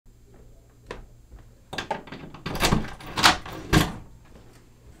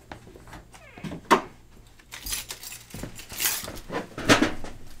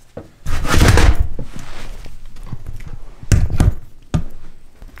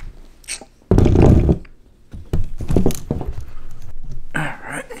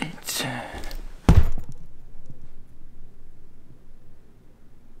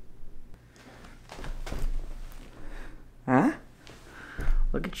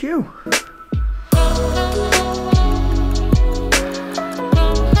at you.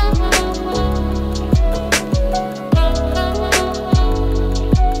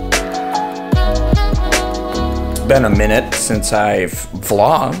 It's been a minute since I've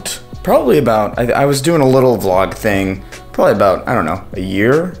vlogged. Probably about, I was doing a little vlog thing, probably about, I don't know, a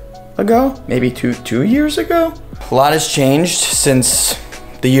year ago? Maybe two years ago? A lot has changed since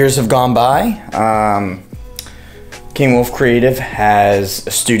the years have gone by. King Wolf Creative has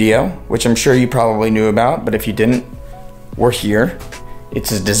a studio, which I'm sure you probably knew about, but if you didn't, we're here.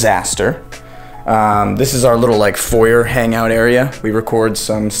 It's a disaster. This is our little like foyer hangout area. We record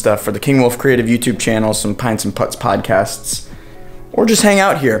some stuff for the King Wolf Creative YouTube channel, some Pints and Putts podcasts, or just hang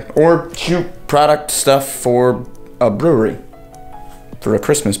out here, or shoot product stuff for a brewery, for a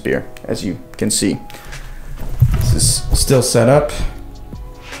Christmas beer, as you can see. This is still set up.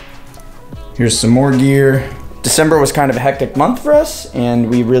 Here's some more gear. December was kind of a hectic month for us, and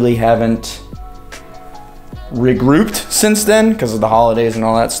we really haven't regrouped since then because of the holidays and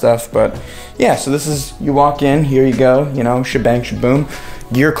all that stuff. But yeah, so this is, you walk in, here you go, you know, shebang shaboom.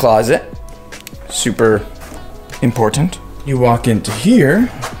 Gear closet, super important. You walk into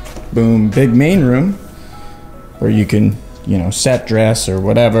here, boom, big main room where you can, you know, set dress or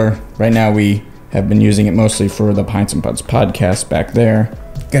whatever. Right now we have been using it mostly for the Pints and Putts podcast back there.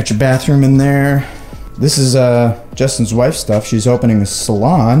 Got your bathroom in there. This is Justin's wife's stuff. She's opening a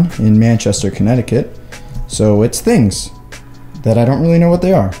salon in Manchester, Connecticut. So it's things that I don't really know what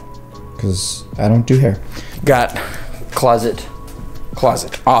they are because I don't do hair. Got closet,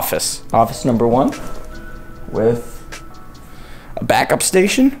 office number 1 with a backup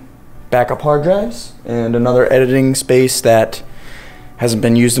station, backup hard drives, and another editing space that hasn't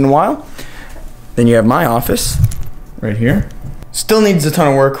been used in a while. Then you have my office right here. Still needs a ton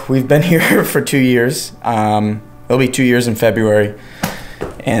of work. We've been here for 2 years. It'll be 2 years in February.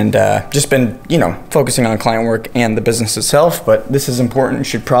 And just been, you know, focusing on client work and the business itself, but this is important.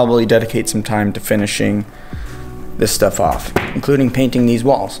 Should probably dedicate some time to finishing this stuff off, including painting these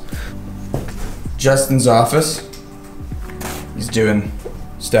walls. Justin's office. He's doing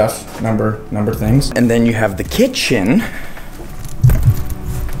stuff, number things. And then you have the kitchen.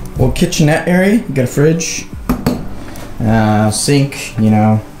 Little kitchenette area. You got a fridge, sink, you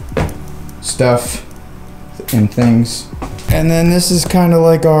know, stuff and things. And then this is kind of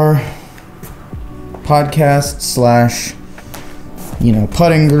like our podcast slash, you know,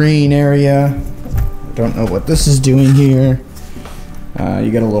 putting green area. Don't know what this is doing here.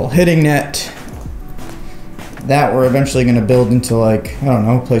 You got a little hitting net. That we're eventually going to build into like, I don't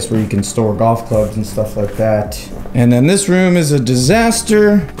know, a place where you can store golf clubs and stuff like that. And then this room is a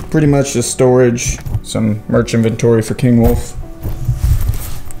disaster. Pretty much just storage, some merch inventory for King Wolf.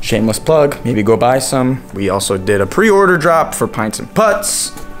 Shameless plug, maybe go buy some. We also did a pre-order drop for Pints and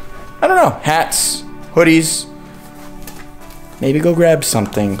Putts. I don't know, hats, hoodies. Maybe go grab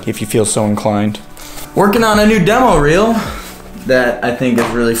something if you feel so inclined. Working on a new demo reel that I think is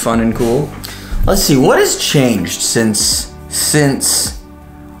really fun and cool. Let's see, what has changed since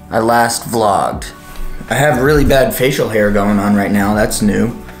I last vlogged? I have really bad facial hair going on right now, that's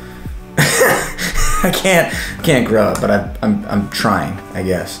new. I can't grow it, but I'm trying, I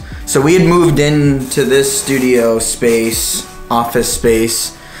guess. So we had moved into this studio space, office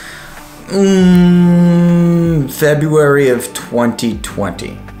space, February of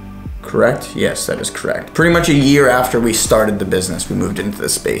 2020, correct? Yes, that is correct. Pretty much a year after we started the business, we moved into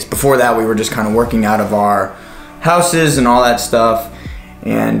this space. Before that, we were just kind of working out of our houses and all that stuff.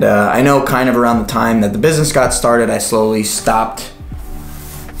 And I know kind of around the time that the business got started, I slowly stopped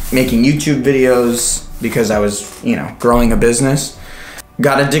making YouTube videos because I was, you know, growing a business.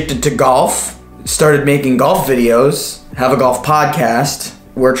 Got addicted to golf, started making golf videos, have a golf podcast.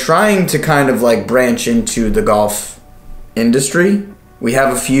 We're trying to kind of like branch into the golf industry. We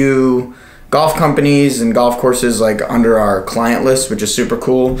have a few golf companies and golf courses like under our client list, which is super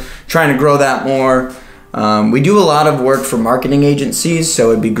cool. Trying to grow that more. We do a lot of work for marketing agencies,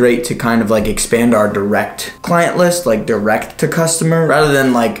 so it'd be great to kind of like expand our direct client list, like direct to customer, rather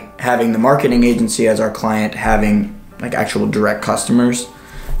than like having the marketing agency as our client, having like actual direct customers.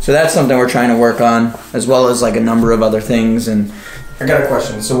 So that's something we're trying to work on, as well as like a number of other things. And I got a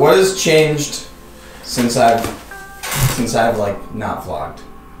question. So what has changed since I've like not vlogged?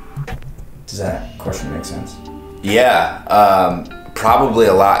 Does that question make sense? Yeah. Probably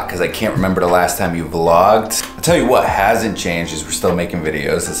a lot, because I can't remember the last time you vlogged. I'll tell you what hasn't changed is we're still making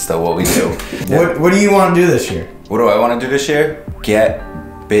videos. That's still what we do. What do you want to do this year? What do I want to do this year? Get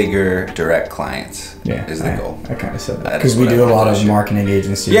bigger direct clients. Yeah, is the goal. I kind of said that because we do a lot of marketing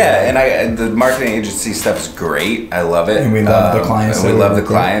agency. Yeah, and the marketing agency stuff is great. I love it. And we love the clients. And we love the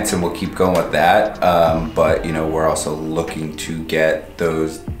clients, and we'll keep going with that. But you know, we're also looking to get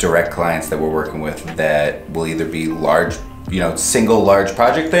those direct clients that we're working with that will either be large, you know, single large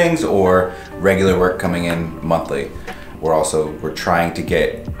project things or regular work coming in monthly. We're trying to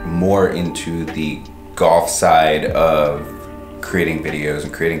get more into the golf side of creating videos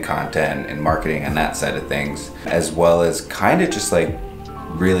and creating content and marketing and that side of things, as well as kind of just like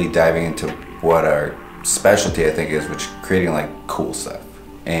really diving into what our specialty I think is, which is creating like cool stuff.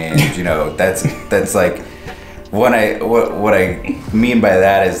 And you know, that's like what I mean by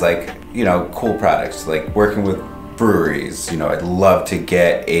that is like, you know, cool products, like working with breweries. You know, I'd love to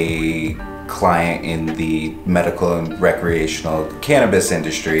get a client in the medical and recreational cannabis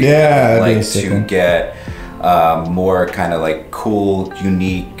industry. Yeah, I'd like to get more kind of like cool,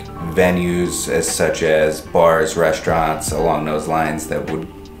 unique venues as such as bars, restaurants, along those lines that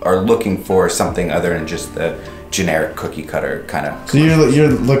are looking for something other than just the generic cookie cutter kind of. So you're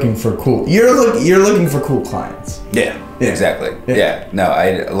looking for cool. You're looking for cool clients. Yeah. Exactly. Yeah. No,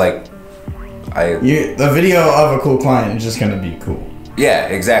 the video of a cool client is just gonna be cool. Yeah,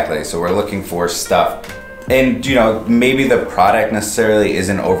 exactly. So we're looking for stuff, and you know, maybe the product necessarily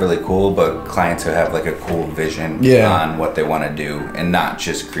isn't overly cool, but clients who have like a cool vision on what they want to do, and not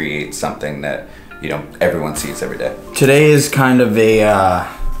just create something that, you know, everyone sees every day. Today is kind of a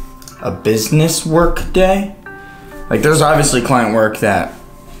business work day. Like, there's obviously client work that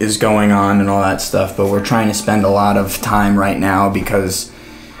is going on and all that stuff, but we're trying to spend a lot of time right now because,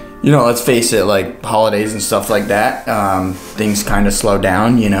 you know, let's face it, like holidays and stuff like that, things kind of slow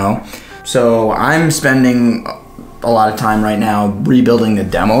down, you know. So I'm spending a lot of time right now rebuilding the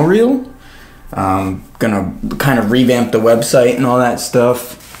demo reel. Gonna kind of revamp the website and all that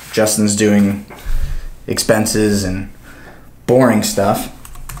stuff. Justin's doing expenses and boring stuff.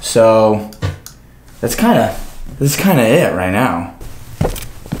 So that's kind of it right now.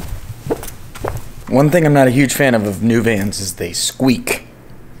 One thing I'm not a huge fan of new vans is they squeak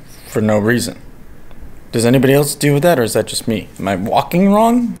for no reason. Does anybody else deal with that, or is that just me? Am I walking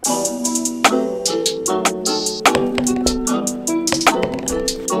wrong?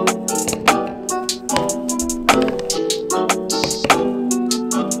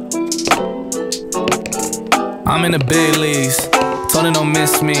 I'm in the big leagues, told her don't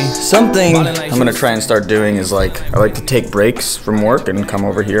miss me. Something I'm gonna try and start doing is like, I like to take breaks from work and come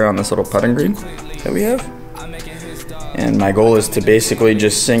over here on this little putting green that we have. And my goal is to basically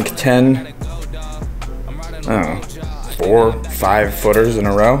just sink 10, I don't know, 4, 5 footers in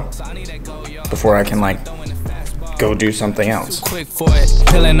a row before I can like go do something else. Quick for it,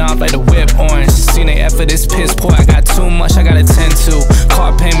 peeling off like the whip orange. Seen they effort, this piss poor. I got too much, I gotta tend to.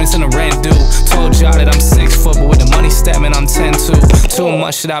 Car payments and the rent due. Told y'all that I'm 6 foot, but with the money statement, I'm 10 too. Too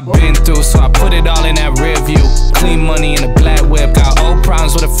much that I've been through, so I put it all in that rear view. Clean money in a black whip, got old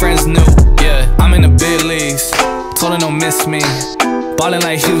problems with the friends new. Yeah, I'm in the big leagues, told her don't miss me. Ballin'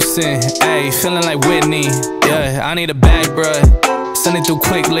 like Houston, ayy, feeling like Whitney. Yeah, I need a bag, bruh, send it through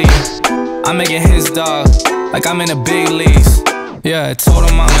quickly. I'm making his dog, like I'm in the big leagues. Yeah, told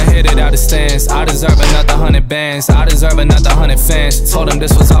him I'ma hit it out the stands. I deserve another 100 bands, I deserve another 100 fans. Told them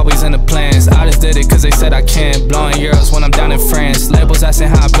this was always in the plans. I just did it cause they said I can. Blowing euros when I'm down in France. Labels asking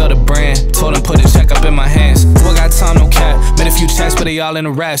how I build a brand. Told them put a check up in my hands. Boy got time, no cap. Made a few checks but they all in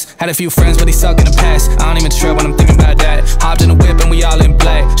the raps. Had a few friends but they suck in the past. I don't even trip when I'm thinking about that. Hopped in the whip and we all in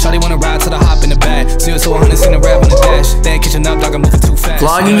black. Shawty wanna ride to the hop in the back. 0 to 100 seen the rap on the dash. They ain't catching up like I'm moving too fast.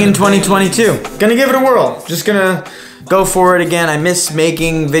 Vlogging in 2022. Gonna give it a whirl. Just gonna go for it again. I miss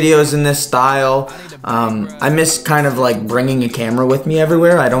making videos in this style. I miss kind of like bringing a camera with me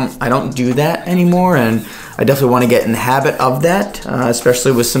everywhere. I don't do that anymore, and I definitely want to get in the habit of that,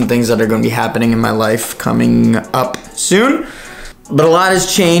 especially with some things that are going to be happening in my life coming up soon. But a lot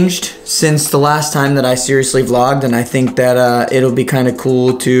has changed since the last time that I seriously vlogged, and I think that it'll be kind of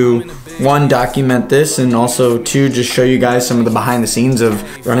cool to, 1, document this, and also 2, just show you guys some of the behind the scenes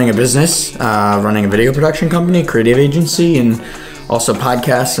of running a business, running a video production company, creative agency, and also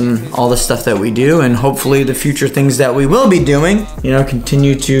podcasts and all the stuff that we do, and hopefully the future things that we will be doing. You know,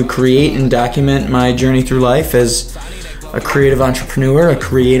 continue to create and document my journey through life as a creative entrepreneur, a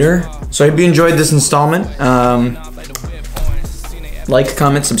creator. So I hope you enjoyed this installment. Like,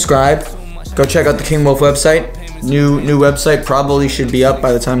 comment, subscribe. Go check out the King Wolf website. New website probably should be up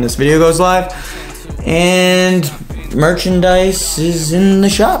by the time this video goes live. And merchandise is in the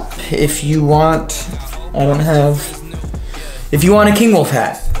shop. If you want, if you want a King Wolf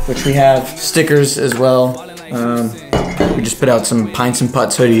hat, which we have, stickers as well. We just put out some Pints and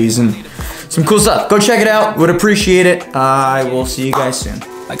Putts hoodies and some cool stuff. Go check it out. Would appreciate it. I will see you guys soon.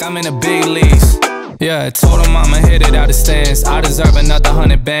 Like I'm in the big leagues. Yeah, told him I'ma hit it out of stands. I deserve another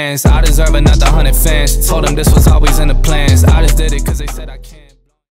 100 bands. I deserve another 100 fans. Told him this was always in the plans. I just did it cause they said I can't.